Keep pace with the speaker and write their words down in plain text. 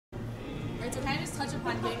And so kind of just touch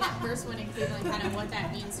upon getting that first win in Cleveland, kind of what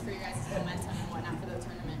that means for your guys' momentum and whatnot for the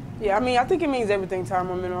tournament. Yeah, I mean, I think it means everything to our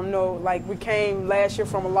momentum. I know, like, we came last year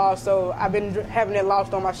from a loss, so I've been having that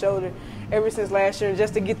loss on my shoulder ever since last year. And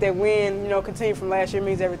just to get that win, you know, continue from last year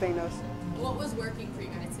means everything else. What was working for you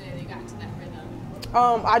guys today that you got into that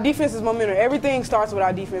rhythm? Our defense is momentum. Everything starts with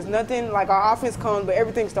our defense. Nothing, like, our offense comes, but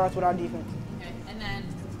everything starts with our defense. Okay, and then,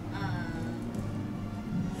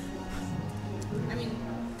 I mean,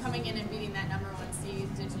 coming in and beating that #1 seed,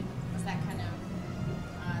 was that kind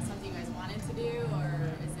of something you guys wanted to do,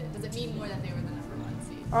 or does it mean more that they were the #1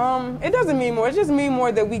 seed? It doesn't mean more. It just means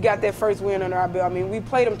more that we got that first win under our belt. I mean, we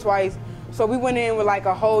played them twice, so we went in with like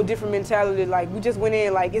a whole different mentality. Like, we just went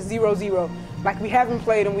in like it's 0-0. Like, we haven't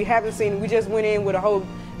played them, we haven't seen them. We just went in with a whole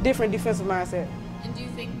different defensive mindset. And do you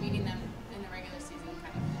think beating them in the regular season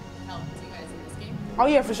kind of helped you guys in this game? Oh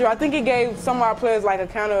yeah, for sure. I think it gave some of our players like a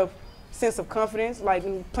kind of sense of confidence, like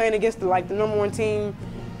in playing against the #1 team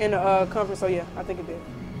in the conference. So yeah, I think it did.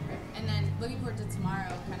 And then looking forward to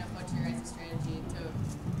tomorrow, kind of what's your guys' strategy to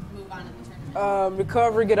move on in the tournament?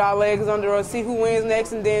 Recover, get our legs under us, see who wins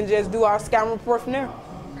next, and then just do our scouting report from there.